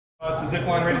It's a zip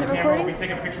line right in the camera. We'll be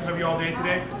taking pictures of you all day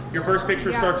today. Your first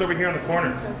picture starts over here on the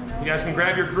corner. You guys can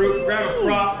grab your group, grab a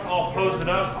prop, all pose it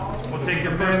up. We'll take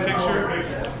your first picture.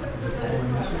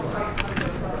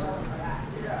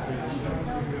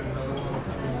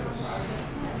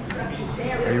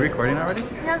 Are you recording already?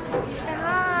 Yeah. Say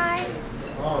hi.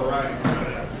 All right. Say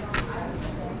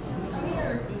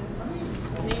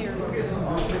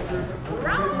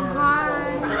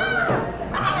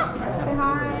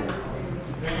hi.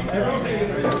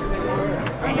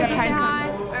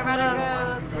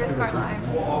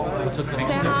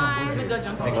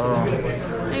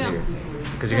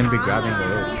 Because you're going to be grabbing the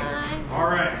rope. All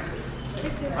right.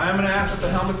 I'm going to ask if the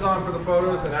helmet's on for the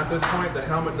photos, and at this point, the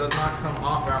helmet does not come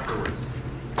off afterwards.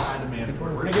 It's kind of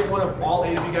mandatory. We're going to get one of all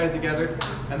 8 of you guys together,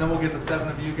 and then we'll get the 7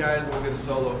 of you guys, and we'll get a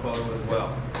solo photo as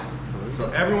well.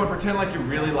 So everyone pretend like you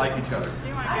really like each other.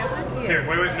 Here,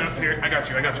 wait, no, here, I got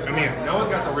you, come here. Noah's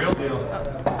got the real deal.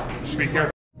 Just be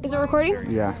careful. Is it recording?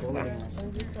 Yeah.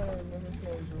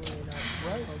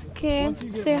 Okay,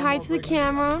 say hi to the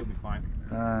camera.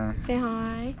 Say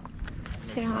hi.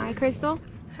 Say hi, Crystal.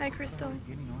 Hi, Crystal.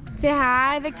 Say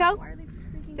hi, Victo.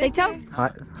 Victo.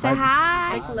 Hi. Say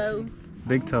hi. Big low.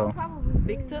 Big toe.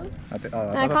 Big toe?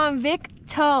 I call him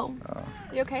Victo.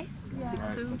 You okay? Yeah. Big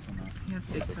toe. He has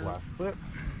big toes. But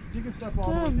you can step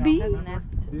all the way down.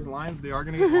 These lines, they are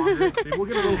going to get longer. They will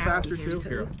get a little faster too.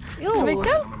 Here.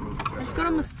 Victo? I just got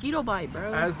a mosquito bite,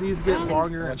 bro. As these get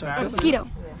longer and faster, Mosquito.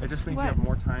 it just means you have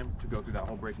more time to go through that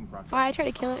whole braking process. Why I tried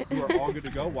to kill it. You are all good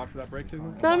to go. Watch for that brake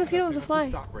signal. Not a mosquito, it was a fly.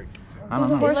 Stop braking. I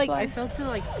don't know. I felt it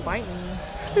like bite me.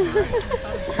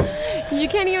 You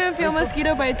can't even feel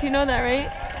mosquito bites, you know that,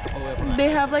 right? They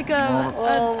have like a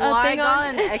thing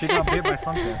on. She got bit by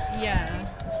something. Yeah.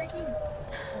 Freaking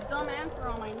dumb ants were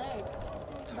on my neck,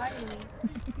 biting me.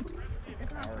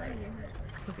 It's not funny.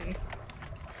 Okay.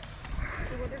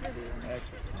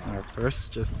 Alright,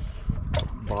 first, just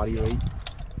body weight.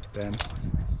 Then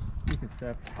You can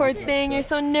step. Poor thing, you're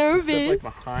so Step nervous. like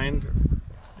behind.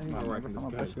 I can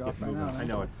just push you off right now. I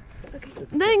know it's.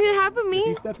 Nothing can happen to If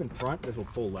you me. step in front, this will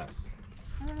pull less.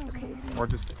 Okay. Or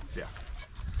just, yeah.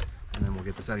 And then we'll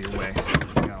get this out of your way. We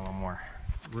got a little more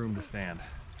room to stand.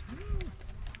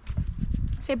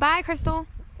 Say bye, Crystal.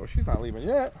 Oh, she's not leaving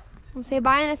yet. Say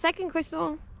bye in a second,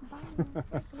 Crystal.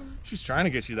 She's trying to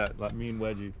get you that mean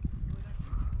wedgie.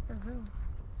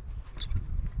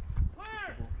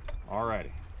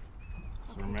 Alrighty.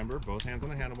 So remember, both hands on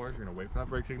the handlebars. You're gonna wait for that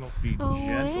brake signal. Be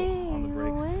gentle on the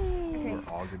brakes. Okay. We're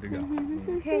all good to go.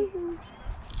 Okay.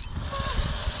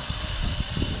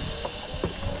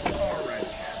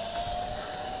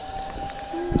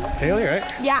 Haley, right?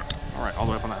 Yeah. All right, all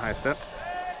the way up on the highest step.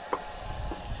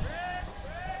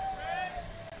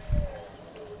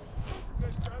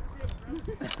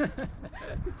 It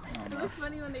looks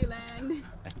funny when they land.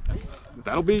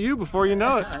 That'll be you before you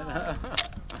know it.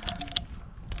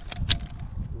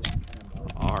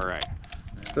 All right.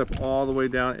 Step all the way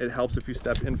down. It helps if you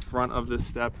step in front of this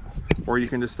step, or you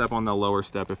can just step on the lower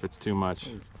step if it's too much.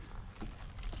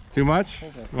 Too much? You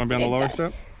want to be on the lower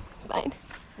step? It's fine.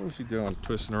 What is she doing?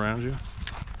 Twisting around you?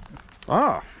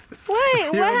 Ah!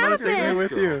 Wait, what happened?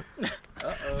 With you.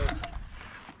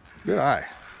 Good eye.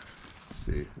 Let's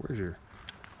see. Where's your...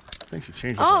 I think she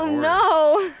changed it. Oh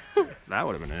no! That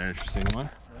would have been an interesting one.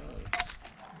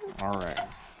 All right.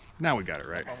 Now we got it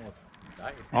right.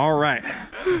 All right.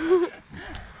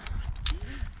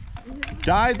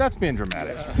 Died? That's being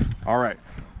dramatic. All right.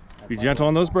 Be gentle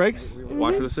on those brakes.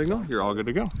 Watch for the signal. You're all good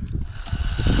to go.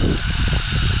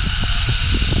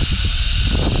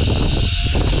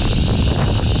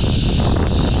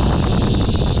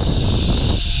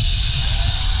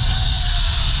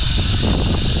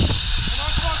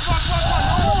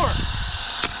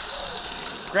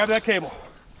 Grab that cable.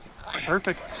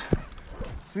 Perfect.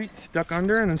 Sweet. Duck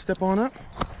under and then step on up.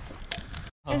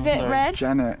 Is it red?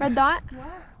 Janet. Red dot?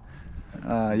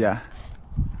 Yeah.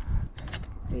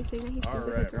 Are you saying that he's All like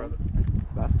a right, girl?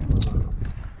 brother.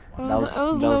 It was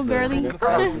a little girly.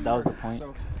 That was the point.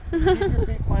 So, keep your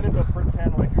feet planted, but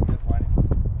pretend like you're zip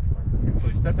lining. So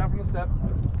you step down from the step,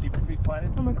 keep your feet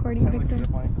planted. I'm recording, Pretend like you're Victor.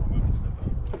 zip lining, move to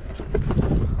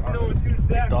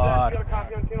step up. Dot. You got a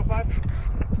copy on channel 5?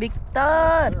 Big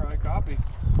thud. Sure, I copy.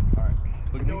 All right.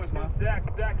 Look at me, smile. Zach,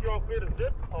 you're all clear to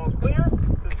zip? All clear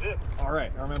to zip. All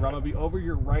right. Now remember, I'm going to be over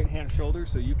your right hand shoulder,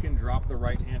 so you can drop the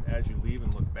right hand as you leave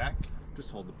and look back. Just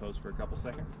hold the pose for a couple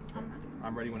seconds.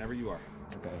 I'm ready whenever you are.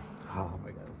 Okay. Oh my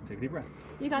god. Take a deep breath.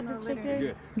 You got this, Victor. You're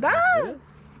good. Ah!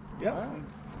 Yep.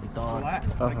 Relax.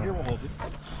 Like here, we'll hold you.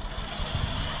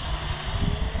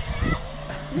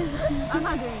 I'm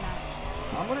not doing that.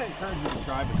 I'm going to encourage you to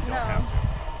try, but you don't have to.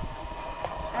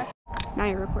 Now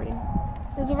you're recording.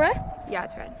 Is it red? Yeah,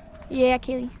 it's red. Yeah,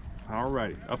 Kaylee.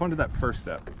 Alrighty, up onto that first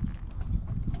step.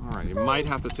 Alright, you might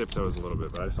have to tiptoes a little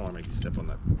bit, but I just don't want to make you step on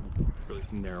that really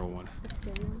narrow one.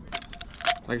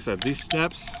 Like I said, these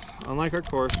steps, unlike our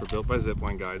course, were built by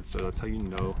zipline guides, so that's how you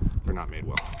know they're not made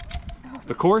well.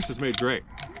 The course is made great.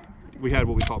 We had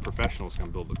what we call professionals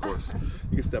come build the course.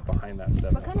 You can step behind that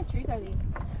step. What kind of trees are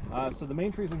these? So the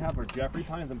main trees we have are Jeffrey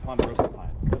pines and ponderosa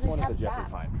pines. This one is a Jeffrey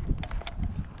pine.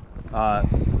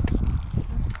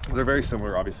 They're very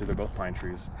similar, obviously they're both pine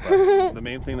trees, but the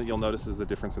main thing that you'll notice is the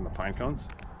difference in the pine cones.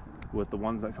 With the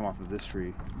ones that come off of this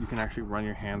tree, you can actually run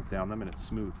your hands down them and it's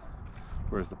smooth.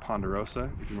 Whereas the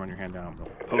ponderosa, if you run your hand down, they'll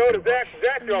poke you.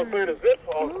 Exactly all clear to zip,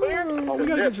 all clear. Oh, we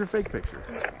gotta get your fake picture.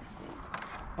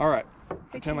 All right,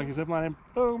 pretend like you're ziplining.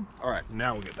 Boom. All right,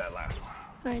 now we'll get that last one.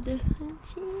 Alright, this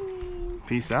one.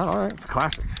 Peace out. All right, it's a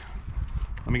classic.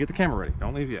 Let me get the camera ready.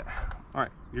 Don't leave yet. All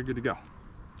right, you're good to go.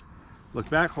 Look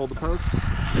back, hold the pose.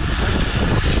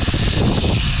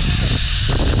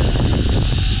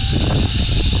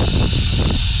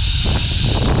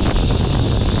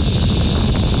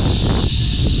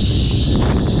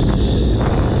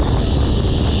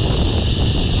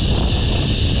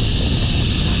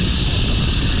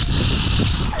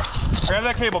 Grab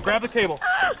that cable, grab the cable.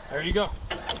 There you go.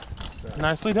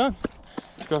 Nicely done.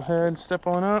 Go ahead and step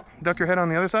on up. Duck your head on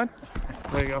the other side.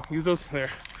 There you go. Use those there.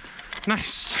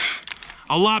 Nice.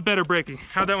 A lot better braking.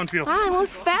 How'd that one feel? I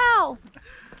almost fell.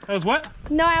 That was what?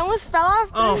 No, I almost fell off.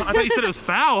 Oh, I thought you said it was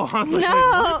foul. I was like,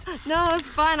 No, no, it was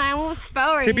fun. I almost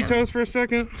fell right tippy here. toes for a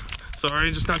second.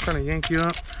 Sorry, just not trying to yank you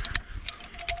up.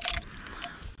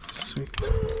 Sweet.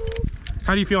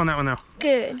 How do you feel on that one though?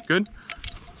 Good. Good?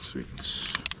 Sweet.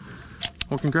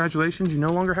 Well, congratulations. You no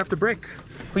longer have to brake.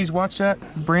 Please watch that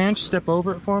branch. Step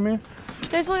over it for me.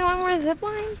 There's only one more zip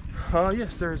line?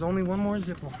 Yes, there is only one more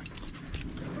zip line.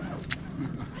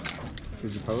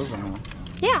 Did you pose or no?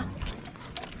 Yeah.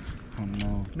 Oh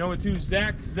no. Noah 2,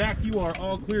 Zach. Zach, you are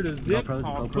all clear to zip. GoPro's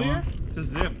All GoPro clear on? to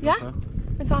zip. Yeah? Okay.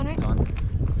 It's on, right? It's on.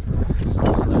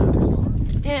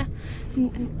 Crystal. Yeah.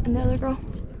 And the other girl.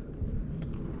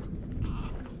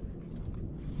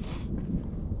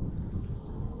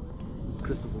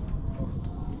 Crystal.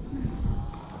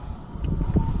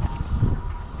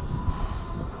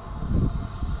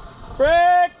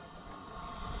 Brake!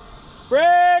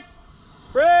 Brake!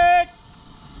 Brake!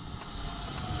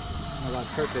 Oh my god,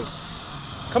 perfect.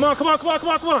 Come on, come on, come on, come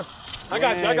on, come on. I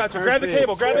got you, I got you. Grab the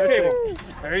cable, grab the cable.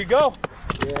 There you go.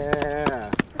 Yeah.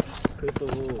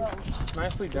 Crystal.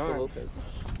 Nicely done.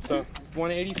 So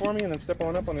 180 for me and then step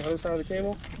on up on the other side of the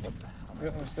cable.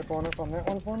 Yep, and step on up on that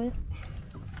one for me.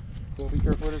 Cool, be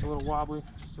careful, it is a little wobbly,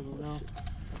 just so you know.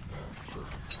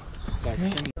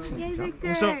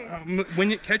 So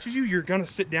when it catches you, you're gonna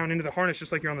sit down into the harness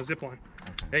just like you're on the zip line.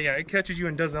 Yeah, it catches you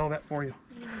and does all that for you.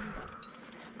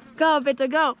 Go, Bita,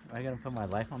 go. Am I gonna put my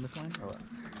life on this line or what?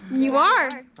 You are.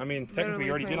 I mean, technically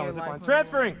you already did on the zip line.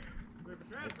 Transferring!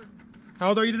 How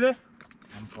old are you today?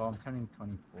 I'm turning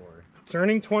 24.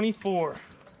 Turning 24.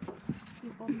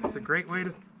 That's a great way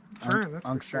to turn, that's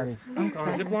On for sure. status. On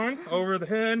the zip line, over the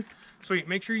head. Sweet,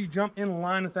 make sure you jump in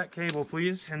line with that cable,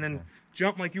 please, and then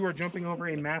jump like you are jumping over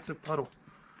a massive puddle.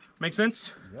 Make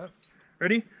sense? Yep.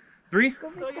 Ready? 3,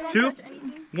 2,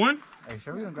 1. Are you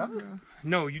sure we gonna grab this?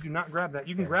 No, you do not grab that.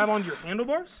 You can grab onto your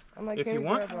handlebars if you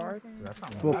want.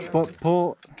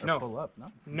 Pull. No. Pull up,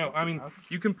 no? No, I mean,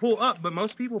 you can pull up, but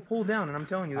most people pull down, and I'm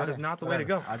telling you, that is not the way to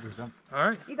go. I just jump. All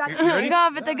right. You got You this. ready? Go,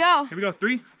 Bita, go. Here we go.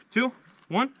 3, 2,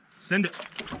 1. Send it.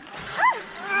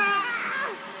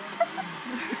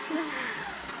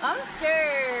 I'm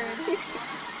scared.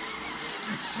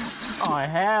 Oh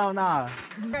hell nah.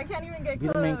 I can't even get Be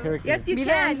the main character. Yes, you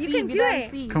can. You can do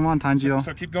it. Come on, Tanjiro.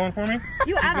 So keep going for me.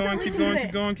 You Keep going, absolutely keep do going, it.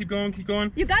 keep going, keep going, keep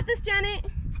going. You got this, Janet.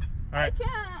 All right. Yeah.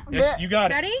 Yes, you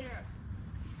got it. Ready?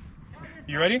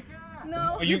 You ready?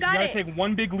 No. You got gotta it. take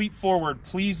one big leap forward.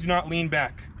 Please do not lean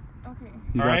back. Okay.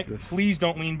 All right? Please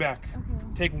don't lean back. Okay.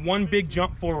 Take one big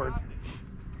jump forward.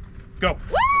 Go.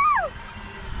 Woo!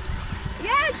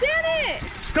 Yeah, Janet.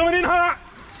 It's coming in hot.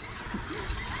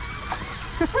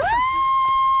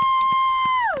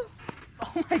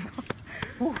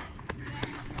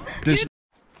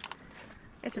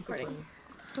 It's recording.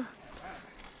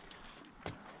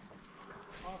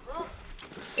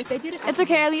 If they did it, It's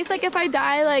okay. At least, like, if I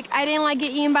die, like, I didn't, like,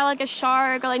 get eaten by, like, a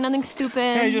shark or, like, nothing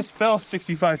stupid. Hey, you just fell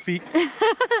 65 feet.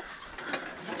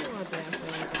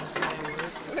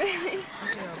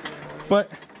 But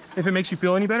if it makes you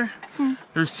feel any better,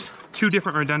 there's 2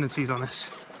 different redundancies on this.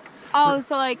 Oh,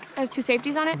 so, like, has 2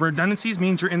 safeties on it? Redundancies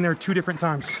means you're in there 2 different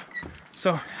times.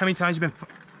 So how many times you been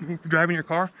driving your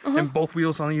car and both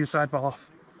wheels on either side fall off.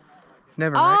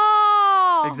 Never, right?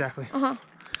 Oh. Exactly.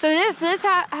 So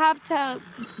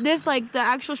this like the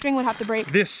actual string would have to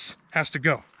break. This has to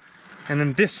go, and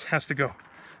then this has to go.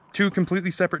 Two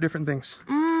completely separate different things.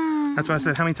 That's why I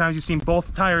said, how many times you've seen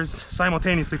both tires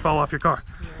simultaneously fall off your car?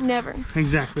 Never.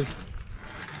 Exactly.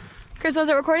 Chris, was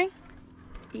it recording?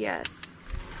 Yes.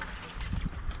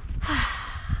 How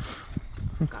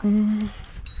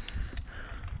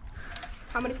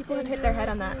many people have hit their head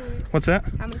on that? What's that?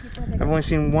 How many people have hit I've only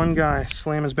seen one guy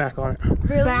slam his back on it.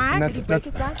 Really? And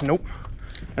that's nope.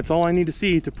 That's all I need to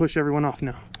see to push everyone off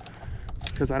now.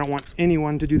 Because I don't want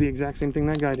anyone to do the exact same thing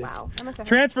that guy did. Wow. That must have hurt.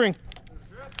 Transferring.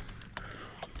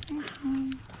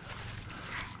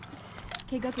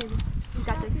 Okay, go crazy. You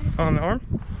got this. On the arm?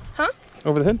 Huh?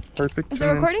 Over the head? Perfect. Is it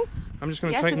recording? I'm just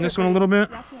going to Yes, tighten it's this one a little bit.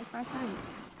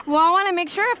 Well, I want to make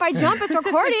sure if I jump, it's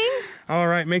recording. All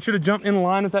right, make sure to jump in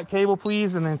line with that cable,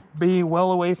 please, and then be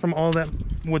well away from all that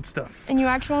wood stuff. And you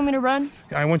actually want me to run?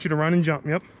 I want you to run and jump,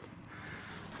 yep.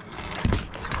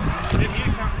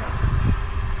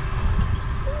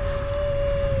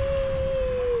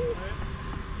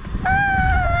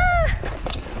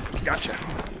 Gotcha.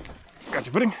 Got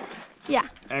your footing? Yeah.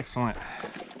 Excellent.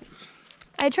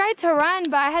 I tried to run,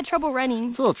 but I had trouble running.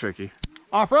 It's a little tricky.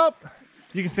 Offer up.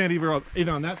 You can stand either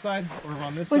on that side or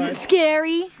on this Was side. it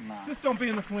scary? Just don't be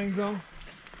in the swing zone.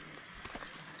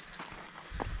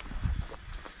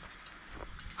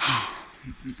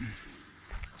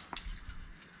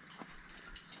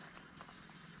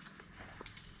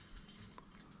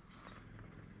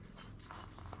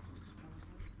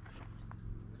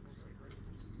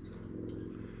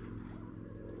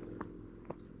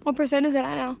 What percent is it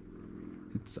at now?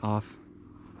 It's off.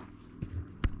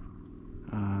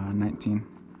 19.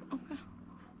 Okay.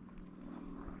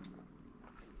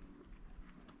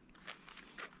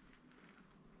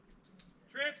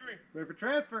 Transferring. Wait for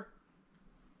transfer.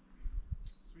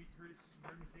 Sweet Curtis,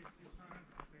 emergency safety time.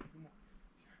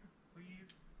 Please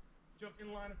jump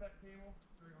in line with that cable.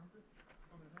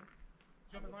 Over the head.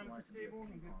 Jump in line with this cable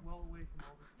and get well away from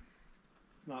all this.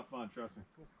 It's not fun, trust me.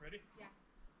 Cool. Ready? Yeah.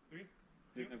 3, 2,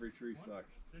 Hitting every tree 1.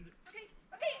 sucks. Send it. Okay.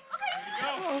 Okay. There you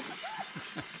go.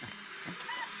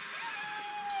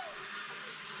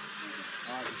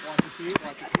 Just watch your feet,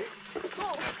 watch your feet.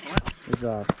 Good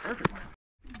job. Perfect.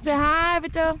 Say hi,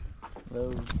 Vito.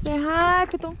 Hello. Say hi,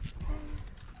 Vito.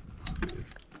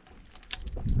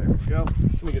 There we go.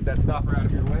 Let me get that stopper out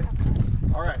of your way.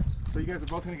 All right, so you guys are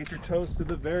both going to get your toes to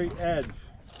the very edge.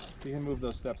 You can move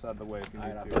those steps out of the way if you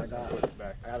need to. I got Push it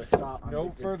back. I got a shot.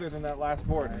 No further than that last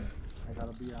board. I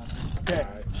gotta be on. Okay,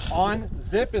 on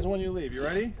zip is when you leave. You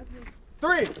ready?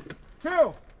 3,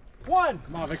 2, 1.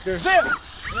 Come on, Victor. Zip!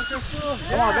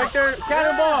 Come on, Victor.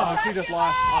 Cannonball. Oh, she just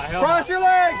lost. Cross your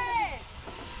legs.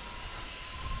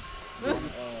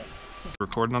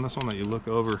 Recording on this one that you look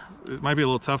over. It might be a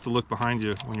little tough to look behind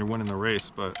you when you're winning the race,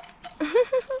 but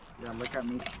Yeah, look at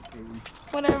me.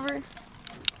 Whatever.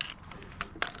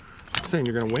 I'm saying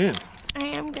you're gonna win. I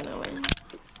am gonna win.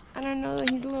 I don't know,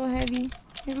 he's a little heavy.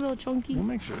 He's a little chunky. We'll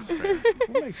make sure it's fair.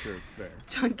 We'll make sure it's fair.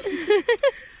 Chunky.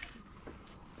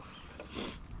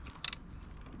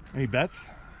 Any bets?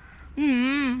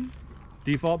 Mm-hmm.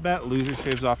 Default bet: loser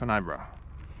shaves off an eyebrow.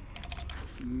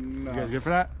 No. You guys good for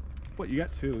that? What, you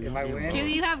got 2? If I win,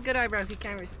 You have good eyebrows. You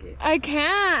can't risk it. I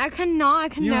can't. I cannot. I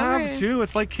can You never. have 2.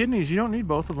 It's like kidneys. You don't need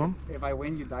both of them. if I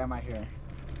win, you dye my hair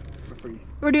for free.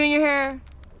 We're doing your hair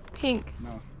pink.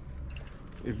 No.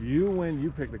 If you win, you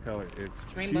pick the color. If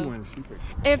she rainbow. wins, she picks.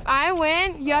 If I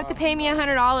win, you have to pay me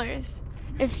 $100.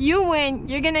 If you win,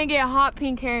 you're gonna get hot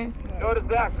pink hair. Notice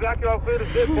Zach. Zach, you're all clear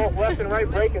to zip. Both left and right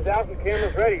brake is out and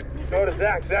camera's ready. Notice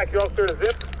Zach. Zach, you're all clear to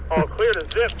zip. All clear to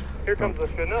zip. Here comes the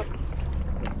Chinook.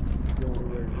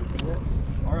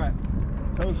 All right.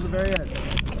 Toes to the very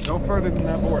edge. No further than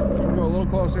that board. You can go a little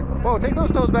closer. Whoa, take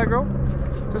those toes back, girl.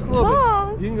 Just a little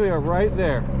Close. bit. You can go right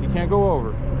there. You can't go over.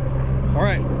 All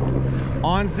right.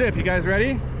 On zip. You guys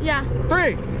ready? Yeah.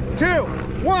 3, 2,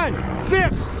 1.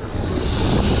 Zip.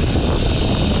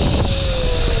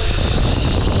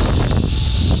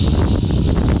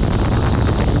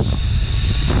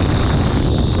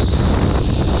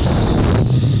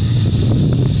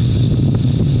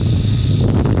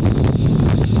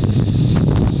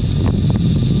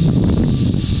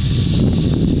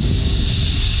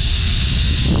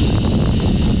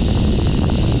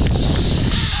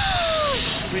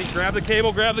 Sweet, grab the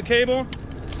cable, grab the cable.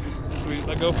 Sweet,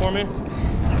 let go for me.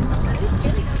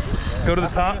 Go to the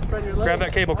top, grab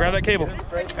that cable,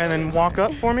 and then walk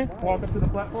up for me. Walk up to the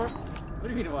platform. What do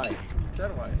you mean why?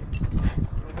 Said why?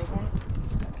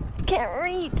 Can't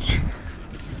reach.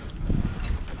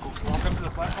 Walk up to the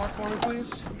platform for me,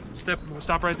 please.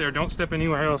 Stop right there. Don't step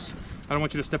anywhere else. I don't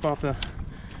want you to step off the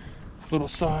little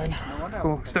sign.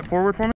 Cool. Step forward for me.